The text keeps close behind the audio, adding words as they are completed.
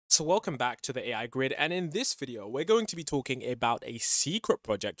So welcome back to the AI Grid, and in this video we're going to be talking about a secret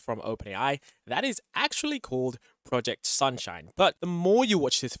project from OpenAI that is actually called Project Sunshine. But the more you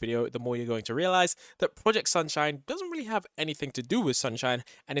watch this video, the more you're going to realize that Project Sunshine doesn't really have anything to do with Sunshine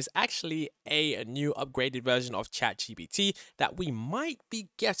and is actually a new upgraded version of ChatGPT that we might be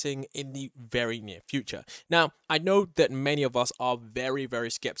getting in the very near future. Now, I know that many of us are very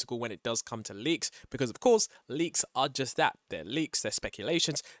skeptical when it does come to leaks because, of course, leaks are just that. They're leaks, they're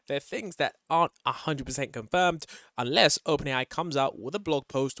speculations, they're things that aren't 100% confirmed unless OpenAI comes out with a blog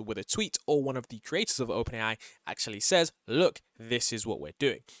post or with a tweet or one of the creators of OpenAI actually says, look, this is what we're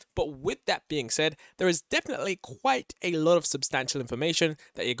doing. But with that being said, there is definitely quite a lot of substantial information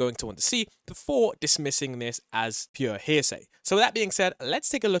that you're going to want to see before dismissing this as pure hearsay. So with that being said, let's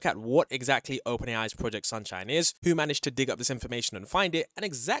take a look at what exactly OpenAI's Project Sunshine is, who managed to dig up this information and find it, and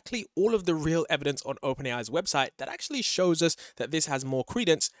exactly all of the real evidence on OpenAI's website that actually shows us that this has more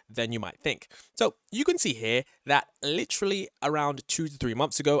credence than you might think. So you can see here that literally around 2 to 3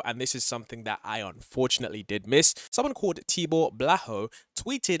 months ago, and this is something that I unfortunately did miss, someone called Tibor Blaho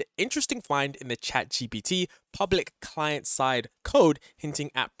tweeted interesting find in the ChatGPT public client-side code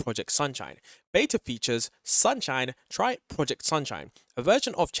hinting at Project Sunshine. Beta features Sunshine, try Project Sunshine, a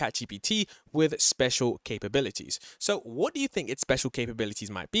version of ChatGPT with special capabilities. So what do you think its special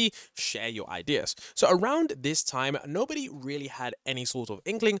capabilities might be? Share your ideas. So around this time, nobody really had any sort of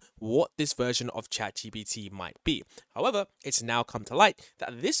inkling what this version of ChatGPT might be. However, it's now come to light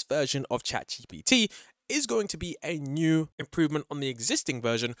that this version of ChatGPT is going to be a new improvement on the existing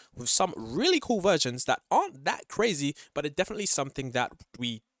version with some really cool versions that aren't that crazy, but are definitely something that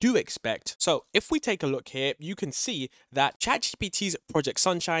we do expect. So if we take a look here, you can see that ChatGPT's Project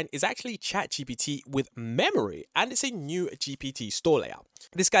Sunshine is actually ChatGPT with memory, and it's a new GPT store layout.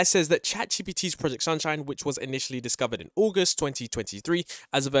 This guy says that ChatGPT's Project Sunshine, which was initially discovered in August 2023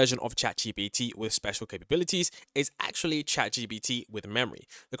 as a version of ChatGPT with special capabilities, is actually ChatGPT with memory.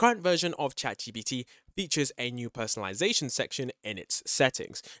 The current version of ChatGPT features a new personalization section in its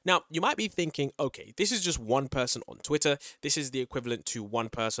settings. Now, you might be thinking, okay, this is just one person on Twitter. This is the equivalent to one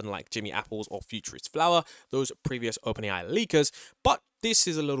person like Jimmy Apples or Futurist Flower, those previous OpenAI leakers, but this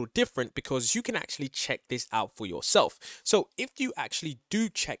is a little different because you can actually check this out for yourself. So if you actually do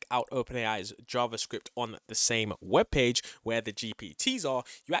check out OpenAI's JavaScript on the same webpage where the GPTs are,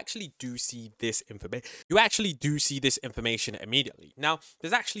 you actually do see this information. Immediately. Now,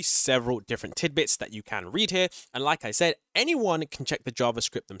 there's actually several different tidbits that you can read here, and like I said, anyone can check the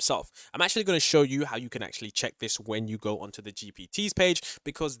JavaScript themselves. I'm actually going to show you how you can actually check this when you go onto the GPTs page,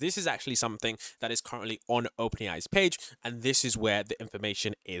 because this is actually something that is currently on OpenAI's page, and this is where the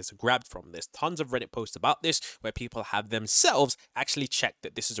information is grabbed from. There's tons of Reddit posts about this where people have themselves actually checked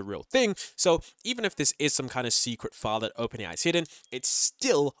that this is a real thing. So even if this is some kind of secret file that OpenAI is hidden, it's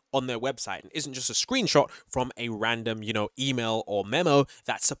still on their website and isn't just a screenshot from a random, email or memo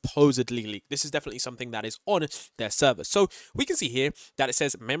that's supposedly leaked. This is definitely something that is on their server. So we can see here that it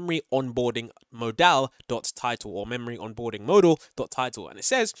says memory onboarding modal.title or memory onboarding modal.title, and it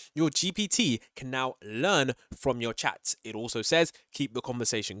says your GPT can now learn from your chats. It also says keep the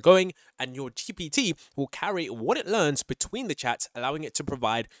conversation going, and your GPT will carry what it learns between the chats, allowing it to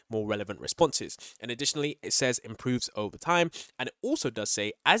provide more relevant responses. And additionally, it says improves over time, and it also does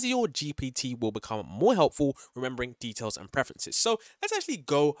say as your GPT will become more helpful, remembering details and preferences. So let's actually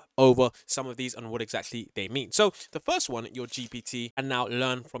go over some of these and what exactly they mean. So the first one, your GPT and now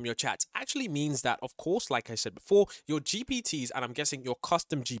learn from your chats, actually means that, of course, like I said before, your GPTs, and I'm guessing your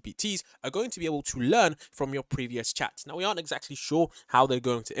custom GPTs, are going to be able to learn from your previous chats. Now, we aren't exactly sure how they're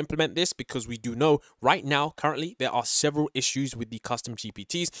going to implement this because we do know right now, currently, there are several issues with the custom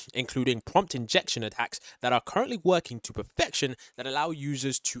GPTs, including prompt injection attacks that are currently working to perfection that allow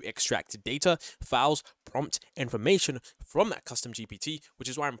users to extract data, files, prompt information from that custom GPT, which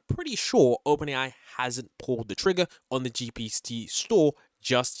is why I'm pretty sure OpenAI hasn't pulled the trigger on the GPT store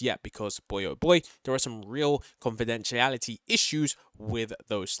just yet, because boy oh boy, there are some real confidentiality issues with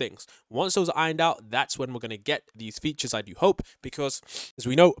those things. Once those are ironed out, that's when we're going to get these features, I do hope, because as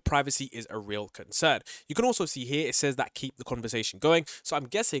we know, privacy is a real concern. You can also see here, it says that keep the conversation going. So I'm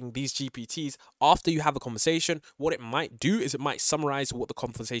guessing these GPTs, after you have a conversation, what it might do is it might summarize what the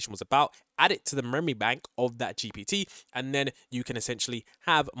conversation was about, add it to the memory bank of that GPT, and then you can essentially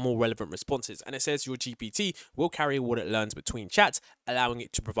have more relevant responses. And it says your GPT will carry what it learns between chats, allowing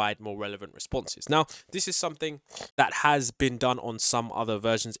it to provide more relevant responses. Now, this is something that has been done on some other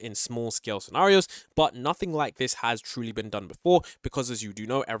versions in small scale scenarios, but nothing like this has truly been done before, because as you do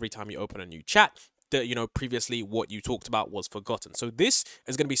know, every time you open a new chat, that, previously what you talked about was forgotten. So this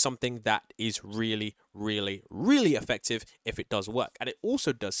is going to be something that is really, really, really effective if it does work. And it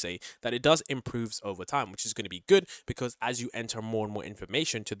also does say that it does improves over time, which is going to be good because as you enter more and more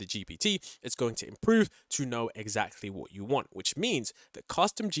information to the GPT, it's going to improve to know exactly what you want, which means that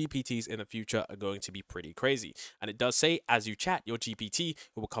custom GPTs in the future are going to be pretty crazy. And it does say as you chat, your GPT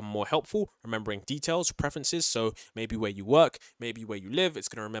will become more helpful, remembering details, preferences. So maybe where you work, maybe where you live, it's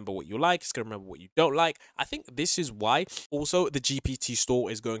going to remember what you like, it's going to remember what you don't like. I think this is why also the GPT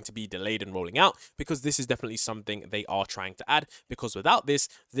store is going to be delayed in rolling out, because this is definitely something they are trying to add, because without this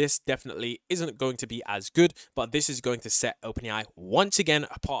definitely isn't going to be as good, but this is going to set OpenAI once again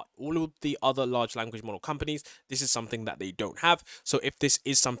apart. All of the other large language model companies, this is something that they don't have. So if this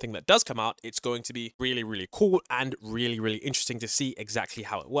is something that does come out, it's going to be really, really cool and really, really interesting to see exactly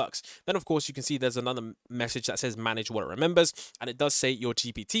how it works. Then of course you can see there's another message that says manage what it remembers, and it does say your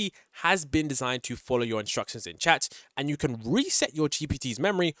GPT has been designed to follow your instructions in chat, and you can reset your GPT's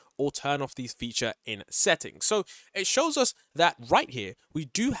memory or turn off these feature in settings. So it shows us that right here we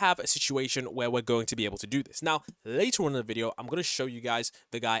do have a situation where we're going to be able to do this. Now later on in the video I'm going to show you guys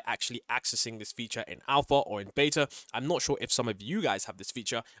the guy actually accessing this feature in alpha or in beta. I'm not sure if some of you guys have this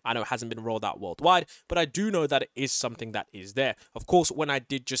feature. I know it hasn't been rolled out worldwide, but I do know that it is something that is there. Of course, when I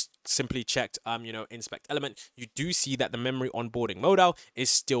did just simply checked inspect element, you do see that the memory onboarding modal is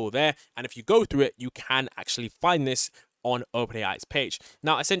still there, and if you go through it you can actually find this on OpenAI's page.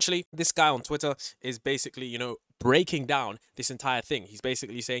 Now essentially this guy on Twitter is basically breaking down this entire thing. He's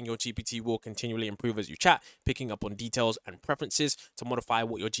basically saying your GPT will continually improve as you chat, picking up on details and preferences to modify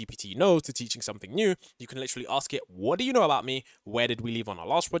what your GPT knows to teaching something new. You can literally ask it, what do you know about me? Where did we leave on our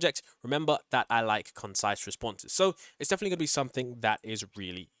last project? Remember that I like concise responses. So it's definitely going to be something that is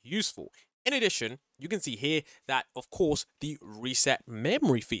really useful. In addition, you can see here that, of course, the reset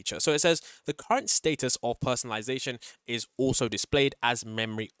memory feature. So it says the current status of personalization is also displayed as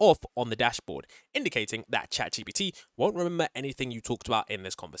memory off on the dashboard, indicating that ChatGPT won't remember anything you talked about in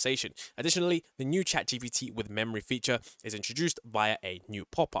this conversation. Additionally, the new ChatGPT with memory feature is introduced via a new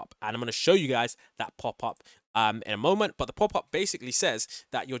pop-up, and I'm going to show you guys that pop-up in a moment, but the pop-up basically says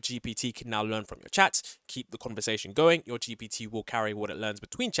that your GPT can now learn from your chats, keep the conversation going. Your GPT will carry what it learns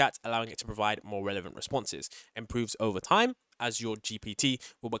between chats, allowing it to provide more relevant responses, improves over time as your GPT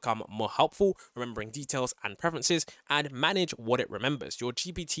will become more helpful, remembering details and preferences, and manage what it remembers. Your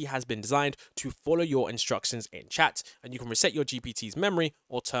GPT has been designed to follow your instructions in chat, and you can reset your GPT's memory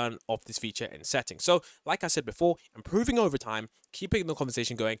or turn off this feature in settings. So like I said before, improving over time, keeping the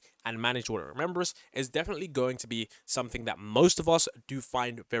conversation going, and manage what it remembers is definitely going to be something that most of us do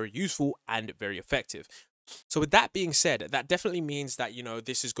find very useful and very effective. So with that being said, that definitely means that,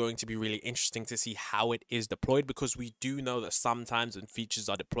 this is going to be really interesting to see how it is deployed, because we do know that sometimes when features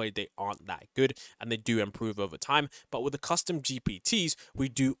are deployed, they aren't that good and they do improve over time. But with the custom GPTs, we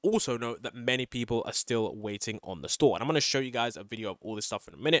do also know that many people are still waiting on the store. And I'm going to show you guys a video of all this stuff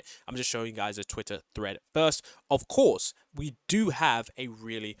in a minute. I'm just showing you guys a Twitter thread first. Of course, we do have a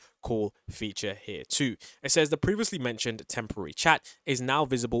really cool feature here too. It says the previously mentioned temporary chat is now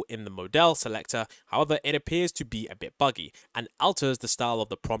visible in the model selector. However, it appears to be a bit buggy and alters the style of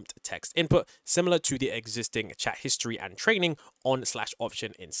the prompt text input, similar to the existing chat history and training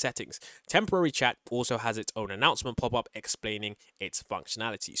on/option in settings. Temporary chat also has its own announcement pop-up explaining its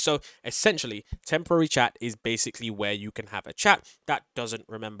functionality. So essentially, temporary chat is basically where you can have a chat that doesn't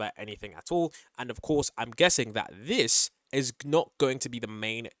remember anything at all. And of course, I'm guessing that this is not going to be the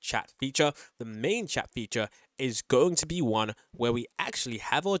main chat feature. The main chat feature is going to be one where we actually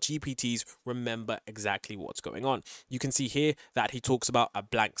have our GPTs remember exactly what's going on. You can see here that he talks about a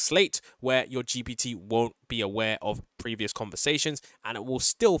blank slate where your GPT won't be aware of previous conversations and it will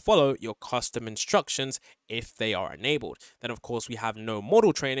still follow your custom instructions if they are enabled. Then of course we have no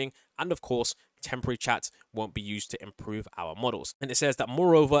model training, and of course temporary chats won't be used to improve our models. And it says that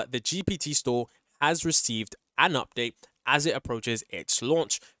moreover, the GPT store has received an update as it approaches its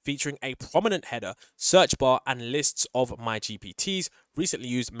launch, featuring a prominent header, search bar, and lists of my GPTs recently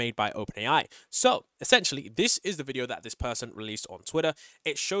used made by OpenAI. So essentially, this is the video that this person released on Twitter.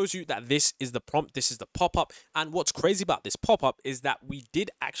 It shows you that this is the prompt, this is the pop-up, and what's crazy about this pop-up is that we did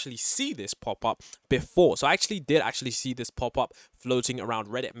actually see this pop-up before. So I did see this pop-up floating around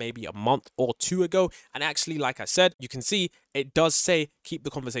Reddit maybe a month or two ago, and actually, like I said, you can see it does say keep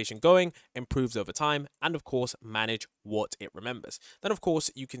the conversation going, improves over time, and of course manage what it remembers. Then of course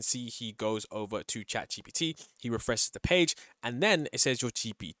you can see he goes over to ChatGPT, he refreshes the page, and then it says your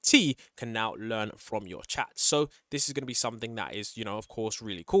GPT can now learn from your chat. So this is going to be something that is, of course,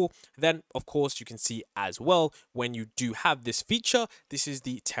 really cool. Then of course you can see as well, when you do have this feature, this is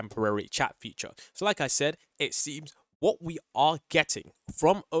the temporary chat feature. So like I said, it seems what we are getting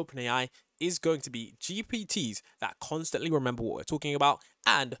from OpenAI is going to be GPTs that constantly remember what we're talking about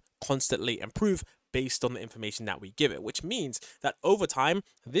and constantly improve based on the information that we give it, which means that over time,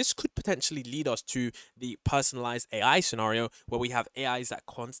 this could potentially lead us to the personalized AI scenario where we have AIs that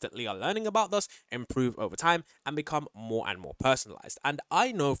constantly are learning about us, improve over time, and become more and more personalized. And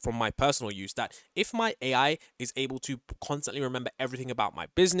I know from my personal use that if my AI is able to constantly remember everything about my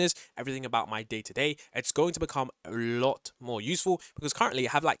business, everything about my day-to-day, it's going to become a lot more useful, because currently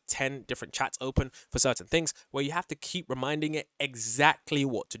I have like 10 different chats open for certain things where you have to keep reminding it exactly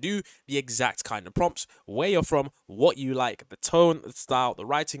what to do, the exact kind of prompts, where you're from, what you like, the tone, the style, the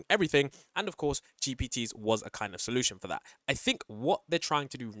writing, everything. And of course, GPTs was a kind of solution for that. I think what they're trying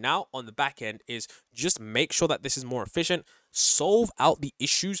to do now on the back end is just make sure that this is more efficient, solve out the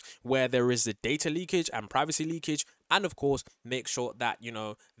issues where there is the data leakage and privacy leakage, and of course, make sure that, you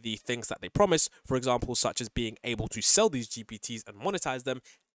know, the things that they promise, for example, such as being able to sell these GPTs and monetize them,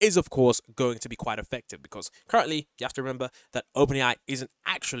 is of course going to be quite effective, because currently you have to remember that OpenAI isn't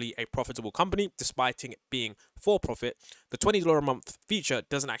actually a profitable company despite it being for profit. The $20 a month feature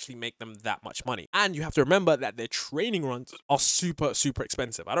doesn't actually make them that much money, and you have to remember that their training runs are super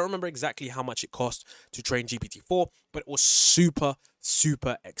expensive. I don't remember exactly how much it cost to train GPT-4, but it was super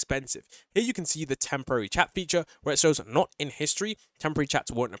expensive. Here you can see the temporary chat feature where it shows not in history. Temporary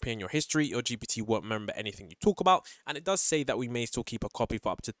chats won't appear in your history. Your GPT won't remember anything you talk about. And it does say that we may still keep a copy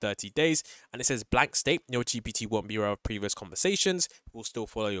for up to 30 days. And it says blank state. Your GPT won't be aware of previous conversations. It will still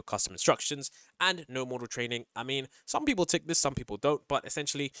follow your custom instructions, and no model training. I mean, some people tick this, some people don't, but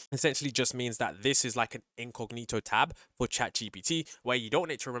essentially just means that this is like an incognito tab for ChatGPT where you don't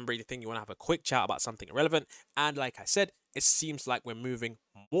need to remember anything. You want to have a quick chat about something irrelevant. And like I said, it seems like we're moving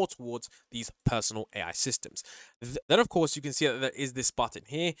more towards these personal AI systems. Then, of course, you can see that there is this button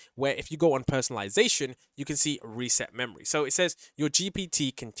here where if you go on personalization, you can see reset memory. So it says your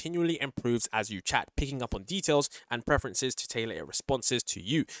GPT continually improves as you chat, picking up on details and preferences to tailor its responses to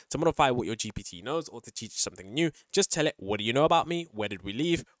you. To modify what your GPT knows or to teach something new, just tell it, what do you know about me? Where did we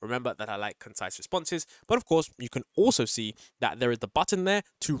leave? Remember that I like concise responses. But of course, you can also see that there is the button there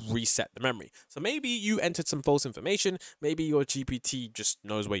to reset the memory. So maybe you entered some false information. Maybe your GPT just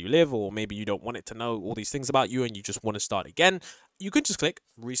knows where you live, or maybe you don't want it to know all these things about you and you just want to start again. You could just click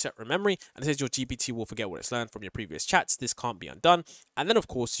reset memory, and it says your GPT will forget what it's learned from your previous chats. This can't be undone. And then of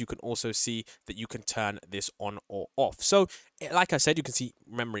course you can also see that you can turn this on or off. So like I said, you can see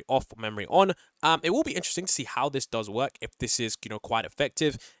memory off, memory on. It will be interesting to see how this does work, if this is, you know, quite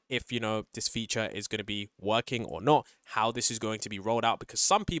effective, if, you know, this feature is going to be working or not, how this is going to be rolled out, because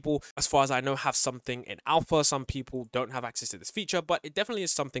some people, as far as I know, have something in alpha. Some people don't have access to this feature, but it definitely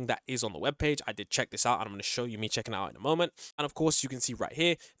is something that is on the webpage. I did check this out, and I'm going to show you me checking it out in a moment. And of course, you can see right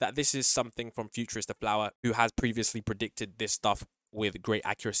here that this is something from Futurist the Flower, who has previously predicted this stuff with great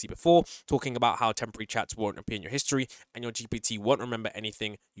accuracy before, talking about how temporary chats won't appear in your history and your GPT won't remember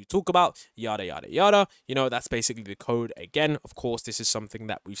anything you talk about, yada yada. You know, that's basically the code again. Of course, this is something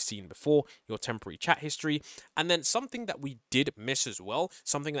that we've seen before, your temporary chat history. And then something that we did miss as well,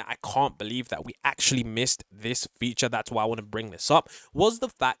 something that I can't believe that we actually missed this feature, that's why I want to bring this up, was the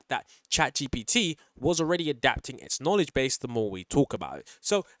fact that ChatGPT was already adapting its knowledge base the more we talk about it.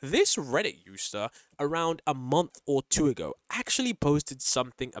 So this Reddit user around a month or two ago actually posted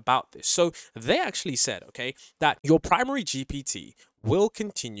something about this. So they actually said, okay, that your primary GPT will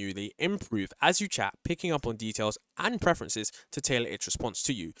continually improve as you chat, picking up on details and preferences to tailor its response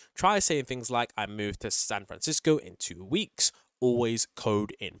to you. Try saying things like, I moved to San Francisco in 2 weeks, always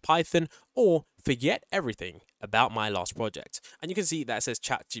code in Python, or forget everything about my last project. And you can see that it says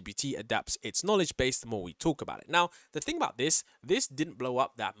ChatGPT adapts its knowledge base the more we talk about it. Now, the thing about this didn't blow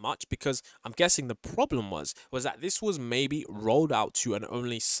up that much, because I'm guessing the problem was that this was maybe rolled out to an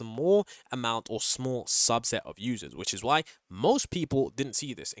only small amount or small subset of users, which is why most people didn't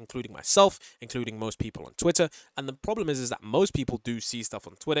see this, including myself, including most people on Twitter. And the problem is that most people do see stuff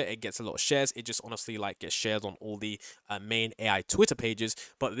on Twitter. It gets a lot of shares. It just honestly like gets shared on all the main AI Twitter pages,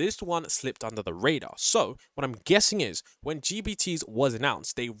 but this one slipped under the radar. So what I'm guessing is when GPTs was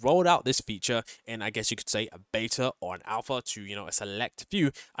announced, they rolled out this feature in, I guess you could say, a beta or an alpha to, you know, a select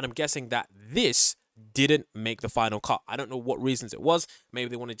few. And I'm guessing that this didn't make the final cut. I don't know what reasons it was. Maybe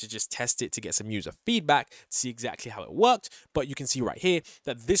they wanted to just test it to get some user feedback to see exactly how it worked. But you can see right here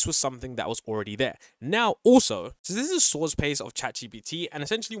that this was something that was already there. Now also, so this is a source page of ChatGPT, and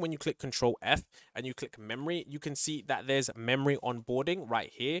essentially when you click Control F and you click memory, you can see that there's memory onboarding right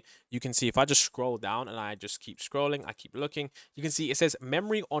here. You can see if I just scroll down and I just keep scrolling, I keep looking, you can see it says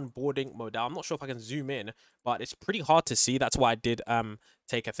memory onboarding modal. I'm not sure if I can zoom in, but it's pretty hard to see. That's why I did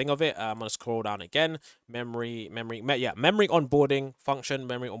take a thing of it. I'm going to scroll down again. Memory onboarding function,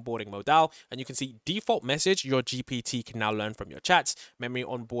 memory onboarding modal. And you can see default message, your GPT can now learn from your chats. Memory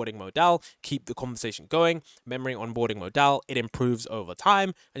onboarding modal, keep the conversation going. Memory onboarding modal, it improves over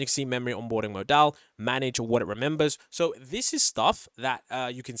time. And you can see memory onboarding modal, manage what it remembers. So this is stuff that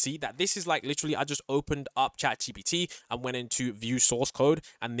you can see that this is like literally, I just opened up ChatGPT and went into view source code,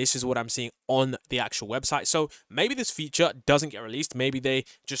 and this is what I'm seeing on the actual website. So maybe this feature doesn't get released. Maybe they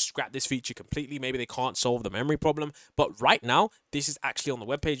just scrap this feature completely. Maybe they can't solve the memory problem. But right now, this is actually on the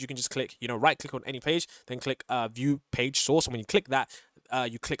web page. You can just click, right click on any page, then click view page source. And when you click that,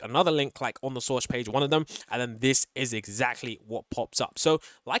 you click another link like on the source page, one of them, and then this is exactly what pops up. So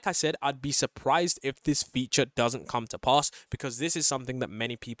like I said, I'd be surprised if this feature doesn't come to pass, because this is something that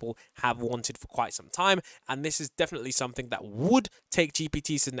many people have wanted for quite some time, and this is definitely something that would take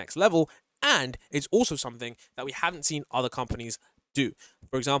GPTs to the next level, and it's also something that we haven't seen other companies do.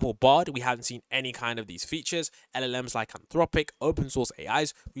 For example, Bard, we haven't seen any kind of these features. LLMs like Anthropic, open source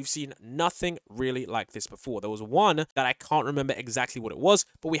AIs, we've seen nothing really like this before. There was one that I can't remember exactly what it was,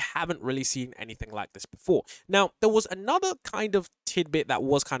 but we haven't really seen anything like this before. Now, there was another kind of tidbit that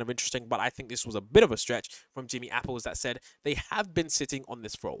was kind of interesting, but I think this was a bit of a stretch from Jimmy Apples, that said they have been sitting on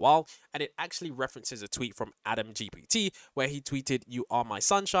this for a while, and it actually references a tweet from Adam GPT where he tweeted, "You are my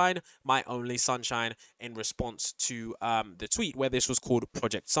sunshine, my only sunshine," in response to the tweet where this was called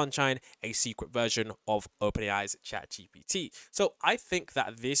Project Sunshine, a secret version of OpenAI's ChatGPT. So I think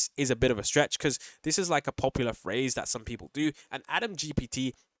that this is a bit of a stretch, because this is like a popular phrase that some people do, and Adam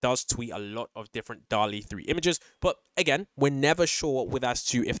GPT does tweet a lot of different DALL-E 3 images, but again, we're never sure with as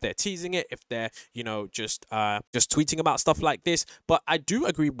to if they're teasing it, if they're, just tweeting about stuff like this. But I do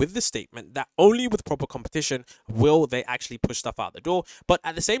agree with the statement that only with proper competition will they actually push stuff out the door. But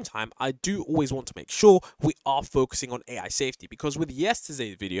at the same time, I do always want to make sure we are focusing on AI safety, because with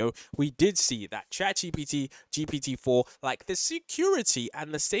yesterday's video, we did see that ChatGPT, GPT-4, like the security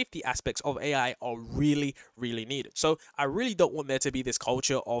and the safety aspects of AI are really, really needed. So I really don't want there to be this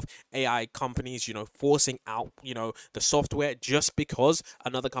culture of AI companies, forcing out, the software just because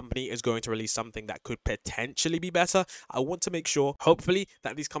another company is going to release something that could potentially be better. I want to make sure, hopefully,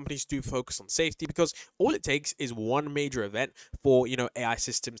 that these companies do focus on safety, because all it takes is one major event for, AI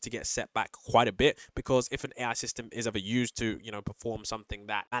systems to get set back quite a bit. Because if an AI system is ever used to, perform something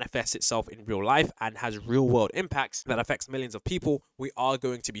that manifests itself in real life and has real world impacts that affects millions of people, we are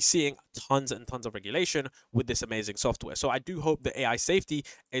going to be seeing tons and tons of regulation with this amazing software. So I do hope that AI safety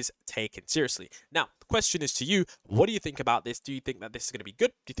is taken seriously. Now, the question is to you, what do you think about this? Do you think that this is going to be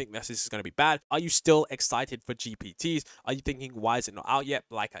good? Do you think that this is going to be bad? Are you still excited for GPTs? Are you thinking, why is it not out yet?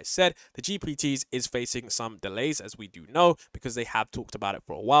 Like I said, the GPTs is facing some delays, as we do know, because they have talked about it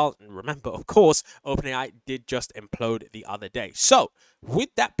for a while. And remember, of course, OpenAI did just implode the other day. So with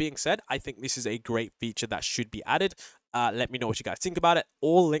that being said, I think this is a great feature that should be added. Let me know what you guys think about it.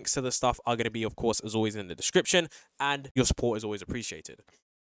 All links to the stuff are going to be, of course, as always, in the description, and your support is always appreciated.